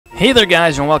Hey there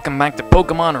guys, and welcome back to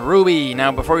Pokemon Ruby.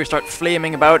 Now before you start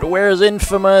flaming about where's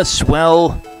Infamous,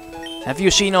 well, have you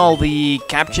seen all the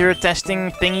capture testing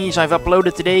thingies I've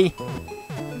uploaded today?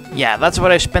 Yeah, that's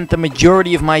what I spent the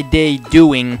majority of my day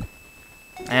doing.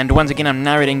 And once again I'm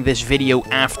narrating this video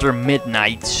after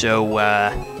midnight, so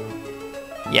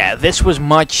yeah, this was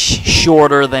much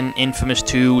shorter than Infamous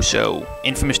 2, so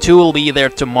Infamous 2 will be there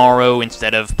tomorrow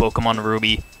instead of Pokemon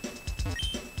Ruby.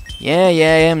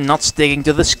 Yeah, I'm not sticking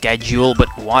to the schedule, but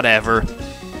whatever.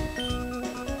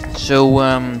 So,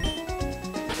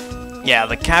 yeah,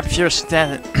 the capture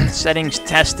settings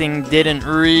testing didn't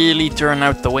really turn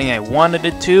out the way I wanted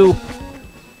it to.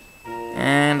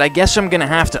 And I guess I'm gonna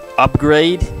have to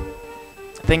upgrade.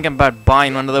 I think I'm about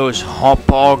buying one of those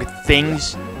hop-hog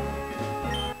things.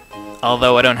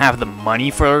 Although I don't have the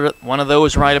money for one of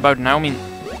those right about now. I mean,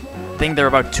 I think they're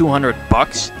about 200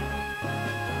 bucks.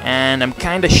 And I'm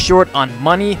kinda short on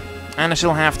money, and I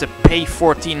still have to pay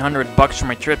 1,400 bucks for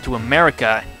my trip to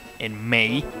America in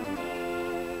May.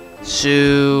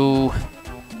 So,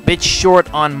 bit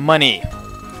short on money,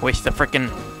 which the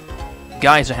frickin'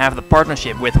 guys I have the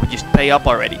partnership with would just pay up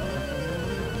already.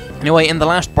 Anyway, in the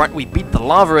last part we beat the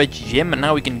Lava Ridge gym, and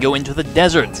now we can go into the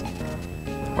desert,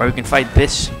 where we can fight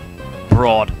this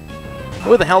broad.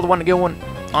 Who the hell do want to go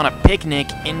on a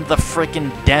picnic in the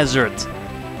frickin' desert?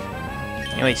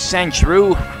 Anyway,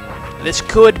 Sandshrew, this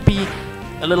could be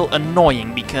a little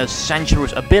annoying because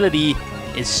Sandshrew's ability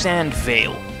is Sand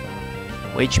Veil,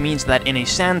 which means that in a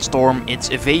sandstorm its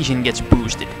evasion gets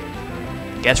boosted.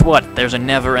 Guess what? There's a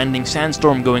never-ending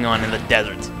sandstorm going on in the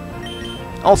desert.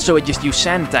 Also, it just used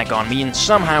Sand Attack on me, and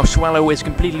somehow Swallow is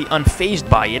completely unfazed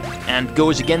by it and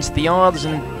goes against the odds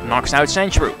and knocks out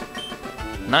Sandshrew.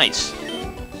 Nice.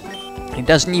 He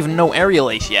doesn't even know Aerial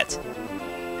Ace yet,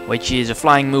 which is a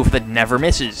flying move that never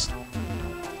misses.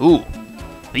 Ooh,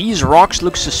 these rocks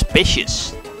look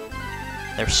suspicious.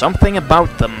 There's something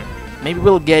about them. Maybe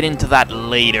we'll get into that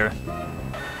later.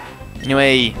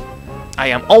 Anyway, I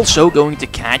am also going to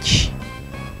catch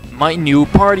my new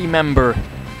party member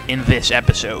in this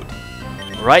episode.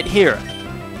 Right here,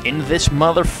 in this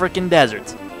motherfucking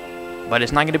desert. But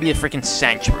it's not going to be a freaking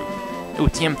Sandshrew. Ooh,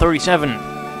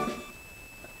 TM37.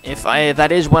 If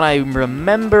that is what I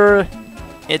remember,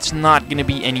 it's not gonna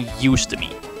be any use to me.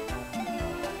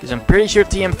 Because I'm pretty sure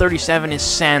TM37 is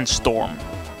Sandstorm.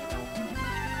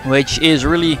 Which is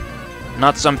really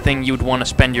not something you'd want to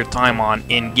spend your time on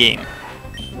in-game.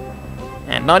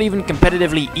 And not even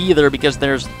competitively either, because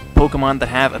there's Pokemon that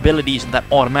have abilities that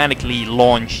automatically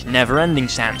launch never-ending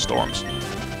sandstorms.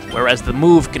 Whereas the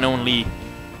move can only,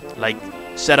 like,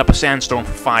 set up a sandstorm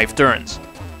for 5 turns.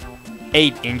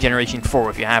 8 in Generation 4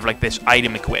 if you have, like, this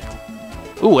item equipped.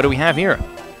 Ooh, what do we have here?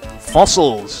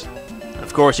 Fossils.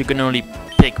 Of course, you can only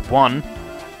pick one.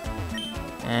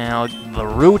 The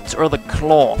root or the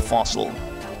claw fossil.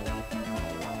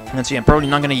 Let's see, I'm probably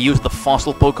not going to use the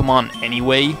fossil Pokemon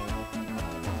anyway,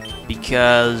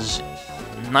 because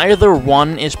neither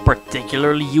one is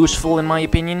particularly useful in my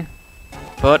opinion.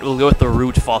 But we'll go with the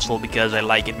root fossil because I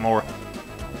like it more.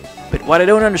 But what I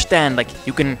don't understand, like,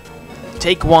 you can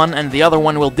take one and the other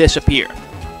one will disappear.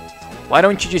 Why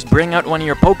don't you just bring out one of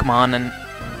your Pokemon and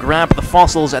grab the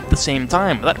fossils at the same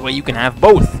time? That way you can have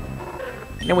both.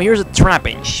 Anyway, here's a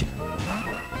Trapinch.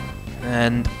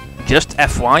 And just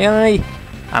FYI,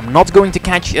 I'm not going to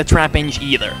catch a Trapinch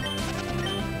either.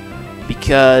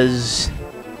 Because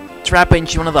Trapinch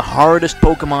is one of the hardest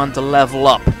Pokemon to level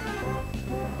up.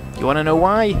 You wanna know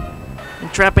why? And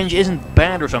Trapinch isn't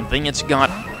bad or something, it's got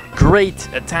great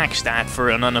attack stat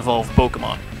for an unevolved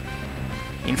Pokemon.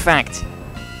 In fact,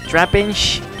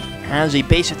 Trapinch has a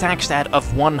base attack stat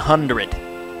of 100.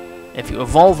 If you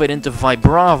evolve it into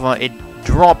Vibrava, it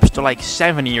drops to like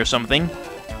 70 or something.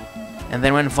 And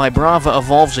then when Vibrava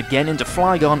evolves again into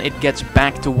Flygon, it gets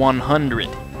back to 100.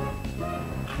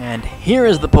 And here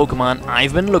is the Pokemon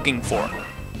I've been looking for.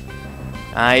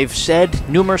 I've said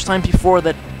numerous times before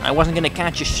that I wasn't going to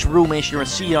catch a Shroomish or a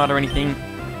Seedot or anything.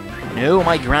 No,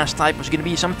 my grass type was going to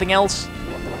be something else.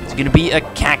 It's going to be a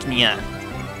Cacnea.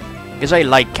 Because I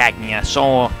like Cacnea,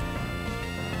 so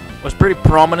it was pretty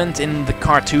prominent in the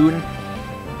cartoon.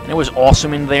 And it was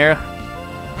awesome in there.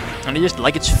 And I just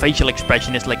like its facial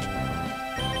expression. It's like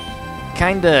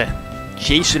kinda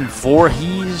Jason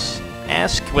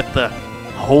Voorhees-esque with the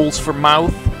holes for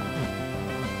mouth.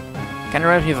 Kinda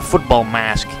reminds me of a football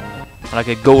mask. Like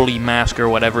a goalie mask or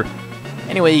whatever.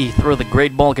 Anyway, throw the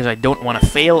Great Ball because I don't want to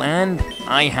fail, and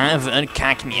I have a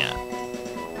Cacnea.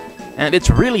 And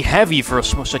it's really heavy for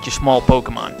such a small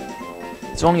Pokemon.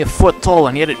 It's only a foot tall,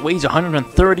 and yet it weighs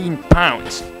 113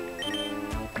 pounds.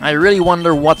 I really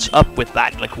wonder what's up with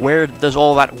that. Like, where does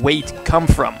all that weight come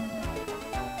from?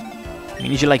 I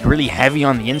mean, is it like really heavy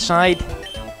on the inside?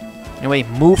 Anyway,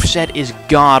 moveset is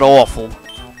god-awful.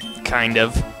 Kind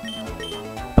of.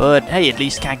 But hey, at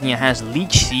least Cacnea has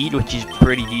Leech Seed, which is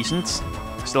pretty decent.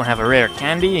 Still have a rare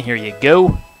candy, here you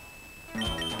go.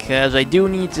 Because I do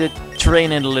need to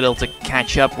train it a little to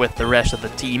catch up with the rest of the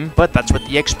team, but that's what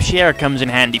the exp share comes in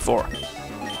handy for.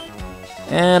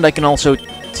 And I can also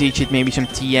teach it maybe some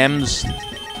TMs.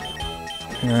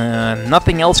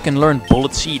 Nothing else can learn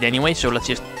Bullet Seed anyway, so let's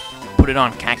just put it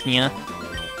on Cacnea.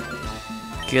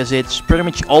 Because it's pretty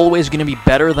much always going to be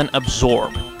better than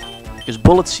Absorb. Because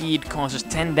Bullet Seed causes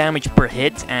 10 damage per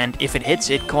hit, and if it hits,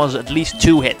 it causes at least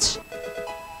 2 hits.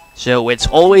 So it's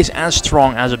always as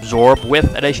strong as Absorb,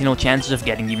 with additional chances of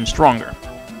getting even stronger.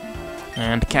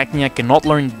 And Cacnea cannot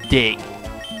learn Dig.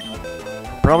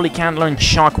 Probably can't learn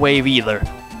Shockwave either.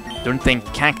 Don't think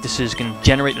cactuses can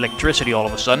generate electricity all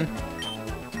of a sudden.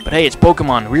 But hey, it's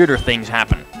Pokemon, weirder things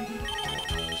happen.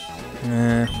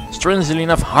 Strangely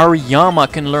enough,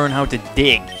 Hariyama can learn how to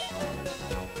dig.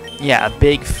 Yeah, a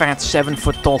big, fat,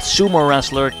 7-foot-tall sumo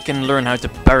wrestler can learn how to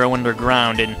burrow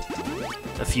underground in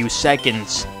a few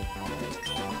seconds.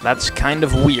 That's kind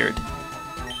of weird.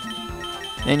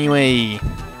 Anyway,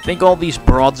 I think all these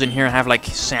broads in here have like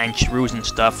Sandshrews and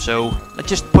stuff, so let's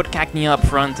just put Cacnea up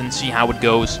front and see how it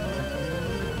goes.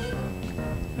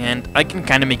 And I can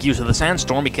kind of make use of the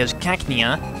Sandstorm because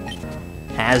Cacnea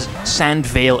has Sand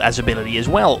Veil as ability as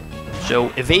well. So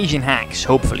evasion hacks,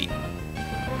 hopefully.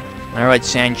 Alright,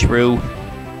 Sandshrew.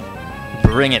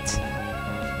 Bring it.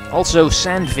 Also,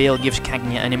 Sand Veil gives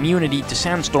Cacnea an immunity to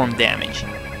Sandstorm damage.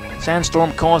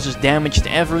 Sandstorm causes damage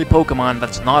to every Pokemon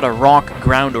that's not a Rock,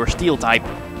 Ground, or Steel type,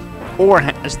 or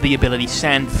has the ability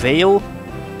Sand Veil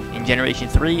in Generation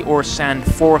 3, or Sand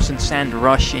Force and Sand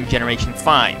Rush in Generation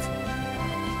 5.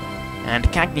 And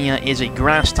Cacnea is a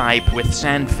Grass type with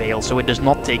Sand Veil, so it does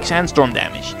not take Sandstorm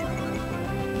damage.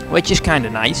 Which is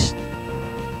kinda nice.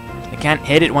 I can't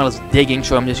hit it while it's digging,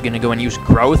 so I'm just gonna go and use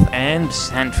Growth, and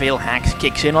Sand Veil hacks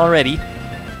kicks in already.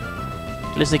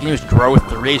 At least I can use Growth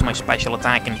to raise my special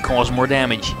attack and cause more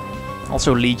damage.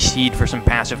 Also Leech Seed for some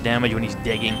passive damage when he's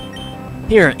digging.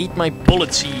 Here, eat my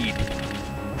Bullet Seed.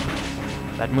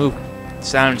 That move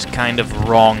sounds kind of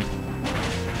wrong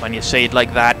when you say it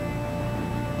like that.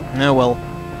 Oh well.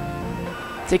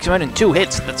 Takes him out in 2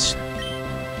 hits, that's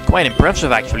quite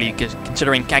impressive actually, because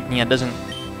considering Cacnea doesn't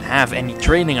have any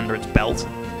training under its belt.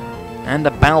 And a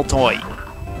Baltoy.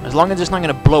 As long as it's not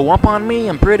going to blow up on me,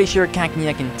 I'm pretty sure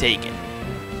Cacnea can take it.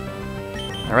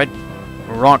 Alright,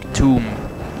 Rock Tomb.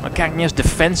 Well, Cacnea's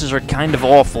defenses are kind of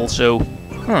awful, so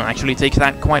actually takes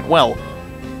that quite well.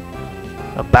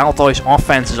 Baltoy's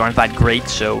offenses aren't that great,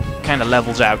 so kind of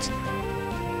levels out.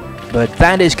 But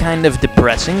that is kind of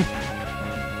depressing.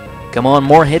 Come on,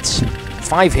 more hits.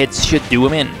 5 hits should do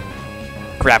him in.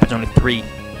 Crap, it's only 3.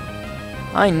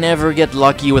 I never get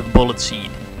lucky with Bullet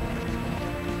Seed.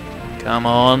 Come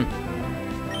on.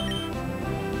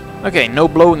 Okay, no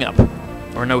blowing up.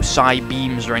 Or no Psy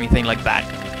Beams or anything like that.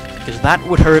 Because that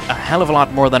would hurt a hell of a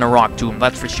lot more than a Rock Tomb,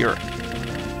 that's for sure.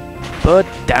 But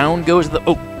down goes the...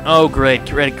 Oh great,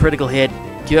 critical hit.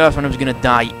 Just when I was gonna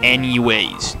die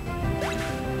anyways.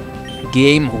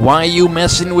 Game, why are you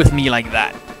messing with me like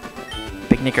that?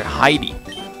 Picnicker Heidi.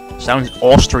 Sounds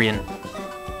Austrian.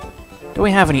 Do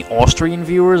we have any Austrian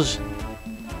viewers?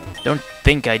 Don't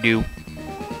think I do.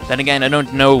 Then again, I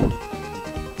don't know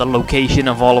the location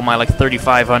of all of my like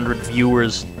 3,500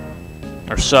 viewers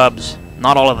or subs.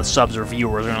 Not all of the subs are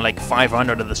viewers, only like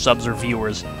 500 of the subs are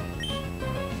viewers.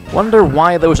 Wonder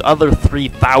why those other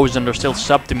 3,000 are still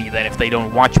subbed to me then if they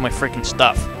don't watch my freaking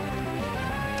stuff.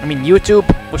 I mean, YouTube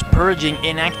was purging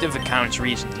inactive accounts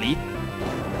recently,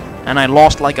 and I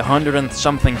lost like 100 and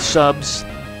something subs,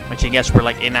 which I guess were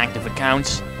like inactive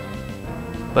accounts.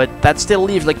 But that still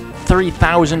leaves like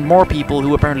 3,000 more people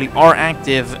who apparently are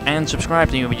active and subscribe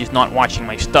to me but just not watching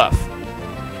my stuff.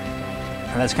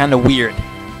 And that's kind of weird.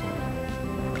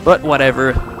 But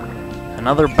whatever.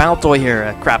 Another Baltoy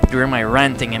here. Crap, during my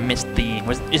ranting I missed the...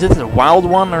 Is this a wild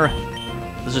one, or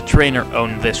does a trainer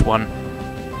own this one?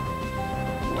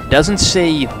 It doesn't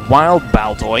say wild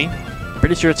Baltoy.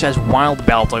 Pretty sure it says wild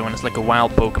Baltoy when it's like a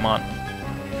wild Pokemon.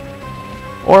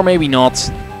 Or maybe not,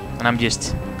 and I'm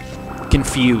just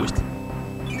confused.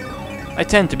 I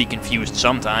tend to be confused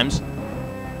sometimes.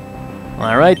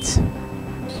 Alright.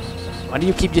 Why do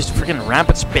you keep just freaking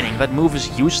rapid spinning? That move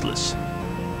is useless.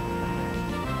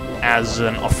 As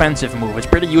an offensive move, it's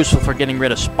pretty useful for getting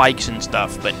rid of spikes and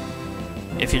stuff, but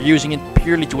if you're using it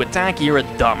purely to attack, you're a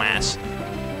dumbass.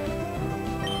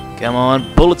 Come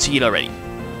on, Bullet Seed already.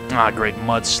 Ah, great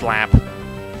mud slap.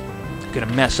 Gonna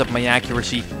mess up my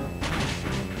accuracy.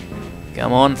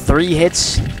 Come on, 3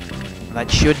 hits. That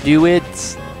should do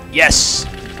it. Yes!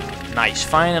 Nice,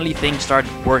 finally things start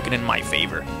working in my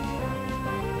favor.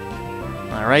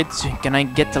 Alright, can I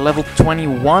get to level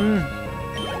 21?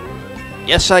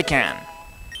 Yes, I can.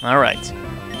 Alright.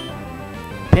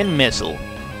 Pin Missile.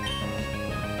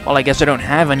 Well, I guess I don't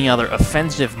have any other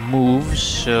offensive moves,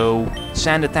 so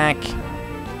Sand Attack,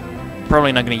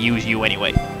 probably not going to use you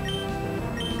anyway.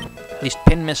 At least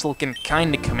Pin Missile can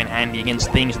kind of come in handy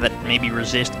against things that maybe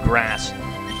resist grass.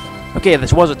 Okay,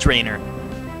 this was a trainer.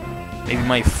 Maybe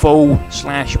my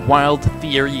foe/wild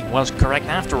theory was correct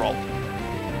after all.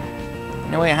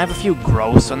 Anyway, I have a few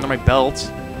growths under my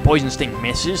belt. Poison Sting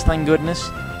misses, thank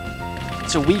goodness.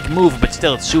 It's a weak move, but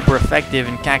still it's super effective,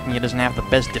 and Cacnea doesn't have the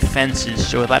best defenses,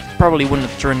 so that probably wouldn't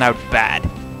have turned out bad.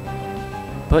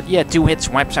 But yeah, 2 hits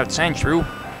wipes out Sandshrew.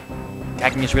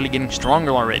 Cacnea's really getting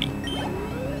stronger already.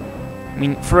 I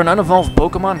mean, for an unevolved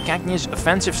Pokemon, Cacnea's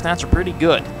offensive stats are pretty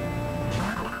good.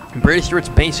 I'm pretty sure its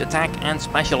base attack and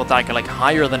special attack are like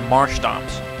higher than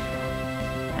Marshtomps.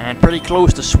 And pretty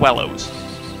close to Swellows.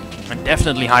 And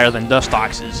definitely higher than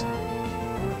Dustox's.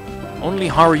 Only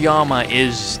Hariyama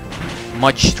is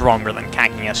much stronger than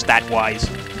Cacnea stat-wise.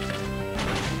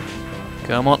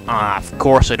 Come on. Ah, of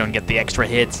course I don't get the extra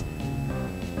hit.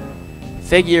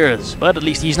 Figures, but at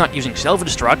least he's not using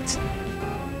Self-Destruct.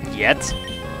 Yet.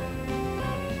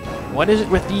 What is it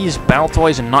with these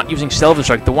Baltoys and not using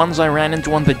Self-Destruct? The ones I ran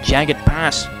into on the Jagged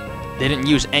Pass didn't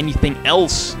use anything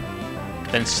else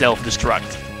than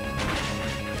Self-Destruct.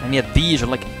 And yet these are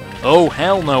like, oh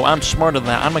hell no, I'm smarter than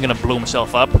that. I'm not gonna blow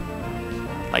myself up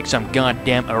like some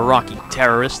goddamn Iraqi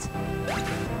terrorist.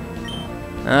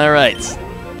 Alright.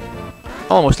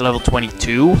 Almost level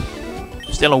 22.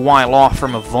 Still a while off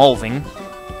from evolving.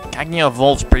 Cacnea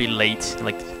evolves pretty late,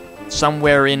 like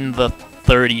somewhere in the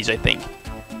 30s, I think.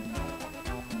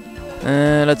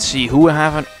 Let's see, who I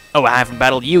haven't... Oh, I haven't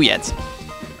battled you yet.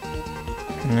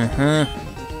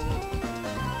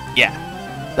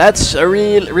 Yeah. That's a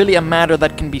really a matter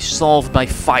that can be solved by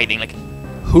fighting. Like,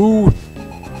 who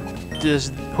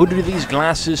do these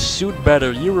glasses suit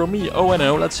better, you or me? Oh, I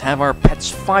know, let's have our pets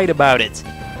fight about it.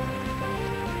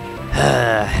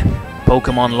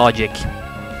 Pokemon logic.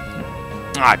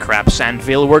 Ah, crap,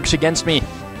 Sandville works against me.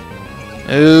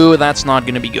 Oh, that's not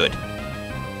gonna be good.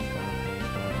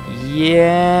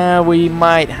 Yeah, we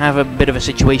might have a bit of a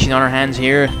situation on our hands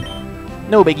here.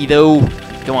 No biggie, though.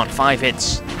 Come on, 5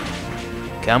 hits.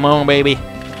 Come on, baby.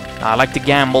 I like to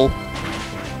gamble.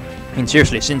 I mean,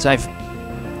 seriously, since I've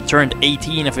turned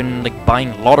 18, I've been like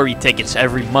buying lottery tickets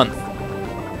every month.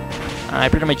 I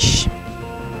pretty much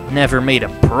never made a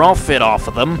profit off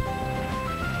of them.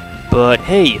 But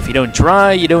hey, if you don't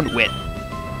try, you don't win.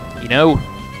 You know?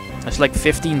 It's like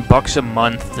 15 bucks a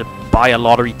month to buy a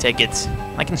lottery ticket.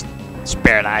 I can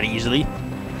spare that easily.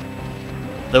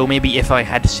 Though maybe if I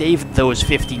had saved those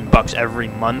 15 bucks every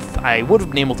month, I would have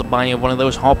been able to buy one of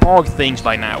those Hop-Hog things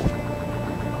by now.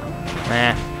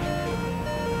 Nah.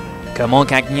 Come on,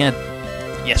 Cacnea.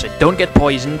 Yes, I don't get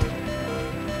poisoned.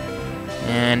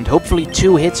 And hopefully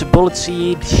 2 hits of Bullet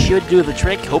Seed should do the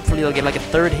trick. Hopefully I'll get like a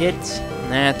 3rd hit.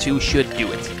 Nah, 2 should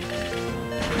do it.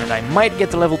 And I might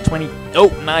get to level 20. Oh,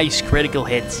 nice, critical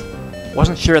hit.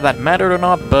 Wasn't sure that mattered or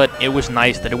not, but it was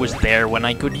nice that it was there when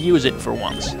I could use it for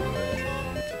once.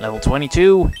 Level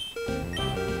 22.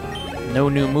 No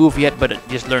new move yet, but it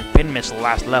just learned Pin Missile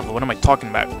last level. What am I talking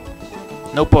about?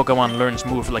 No Pokemon learns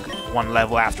moves like 1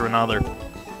 level after another.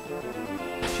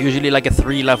 It's usually like a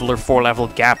 3 level or 4 level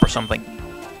gap or something.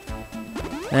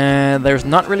 There's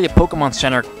not really a Pokemon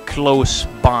Center close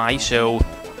by, so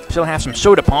still have some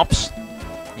Soda Pops.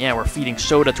 Yeah, we're feeding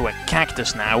soda to a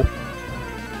cactus now.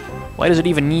 Why does it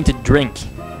even need to drink?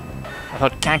 I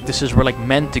thought cactuses were like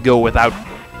meant to go without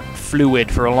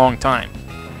fluid for a long time.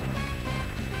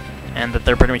 And that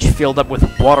they're pretty much filled up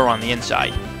with water on the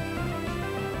inside.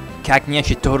 Cacnea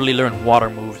should totally learn water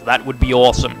moves. That would be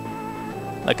awesome.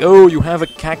 Like, oh, you have a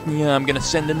Cacnea, I'm gonna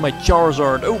send in my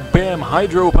Charizard. Oh, bam,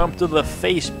 Hydro Pump to the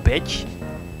face, bitch.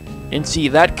 Didn't see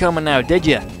that coming out, did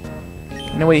ya?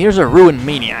 Anyway, here's a Ruin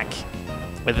Maniac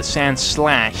with a Sand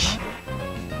Slash.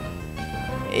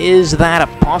 Is that a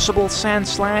possible Sand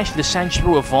Slash? Did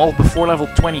Sandshrew evolve before level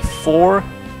 24?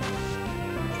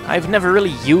 I've never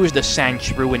really used a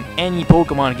Sandshrew in any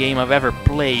Pokemon game I've ever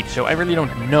played, so I really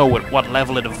don't know at what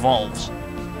level it evolves.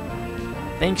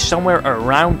 I think somewhere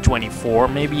around 24,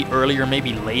 maybe earlier,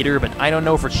 maybe later, but I don't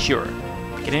know for sure.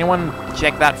 Can anyone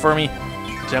check that for me?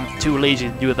 Because I'm too lazy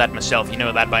to do that myself, you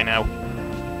know that by now.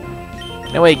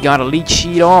 Anyway, got a leech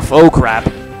sheet off. Oh crap.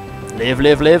 Live,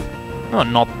 live, live. Oh,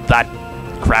 not that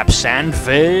crap. Sand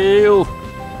Veil!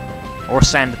 Or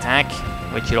Sand Attack,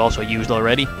 which it also used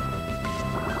already.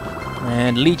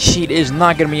 And Leech Seed is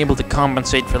not going to be able to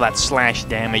compensate for that slash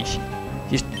damage.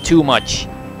 Just too much.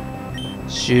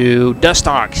 So,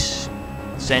 Dustox.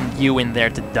 Send you in there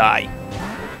to die.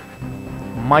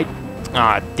 Might...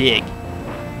 dig.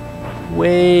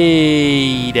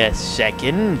 Wait a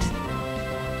second.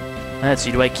 Let's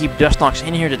see, do I keep Dustox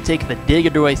in here to take the dig,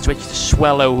 or do I switch to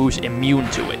Swallow, who's immune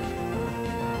to it?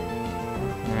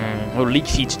 Oh, Leech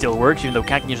Seed still works, even though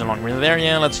Cactus is no longer there.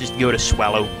 Yeah, let's just go to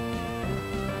Swallow.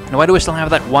 Now, why do I still have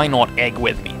that Why Not egg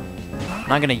with me? I'm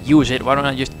not gonna use it. Why don't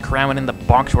I just cram it in the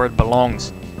box where it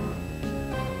belongs?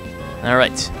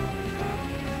 Alright.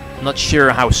 Not sure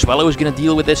how Swallow is gonna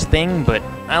deal with this thing, but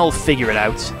I'll figure it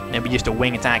out. Maybe just a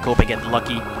wing attack, hope I get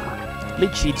lucky.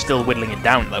 Leech Seed's still whittling it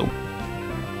down, though.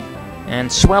 And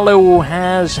Swallow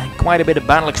has quite a bit of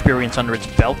battle experience under its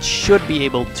belt. Should be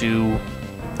able to...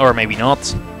 or maybe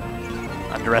not.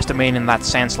 Underestimating that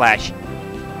Sand Slash.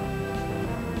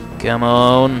 Come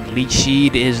on. Leech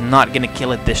Seed is not gonna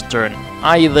kill it this turn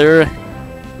either.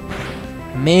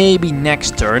 Maybe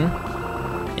next turn.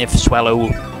 If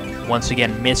Swallow once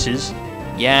again misses.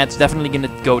 Yeah, it's definitely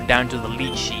gonna go down to the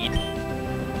Leech Seed.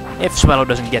 If Swallow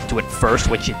doesn't get to it first,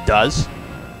 which it does.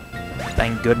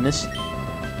 Thank goodness.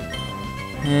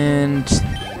 And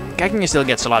Cactus still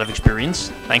gets a lot of experience,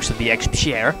 thanks to the XP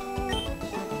share.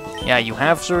 Yeah, you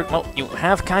have you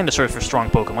have kind of searched for strong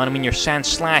Pokemon. I mean, your Sand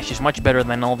Slash is much better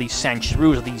than all these Sand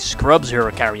Shrews or these Scrubs here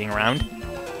are carrying around.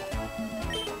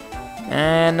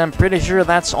 And I'm pretty sure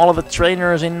that's all of the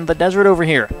trainers in the desert over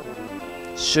here.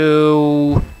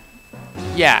 So...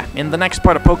 yeah, in the next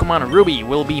part of Pokemon Ruby,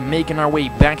 we'll be making our way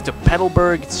back to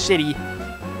Petalburg City.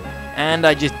 And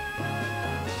I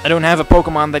don't have a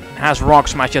Pokemon that has Rock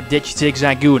Smash or Ditch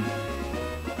Zigzagoon.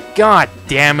 God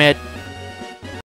damn it.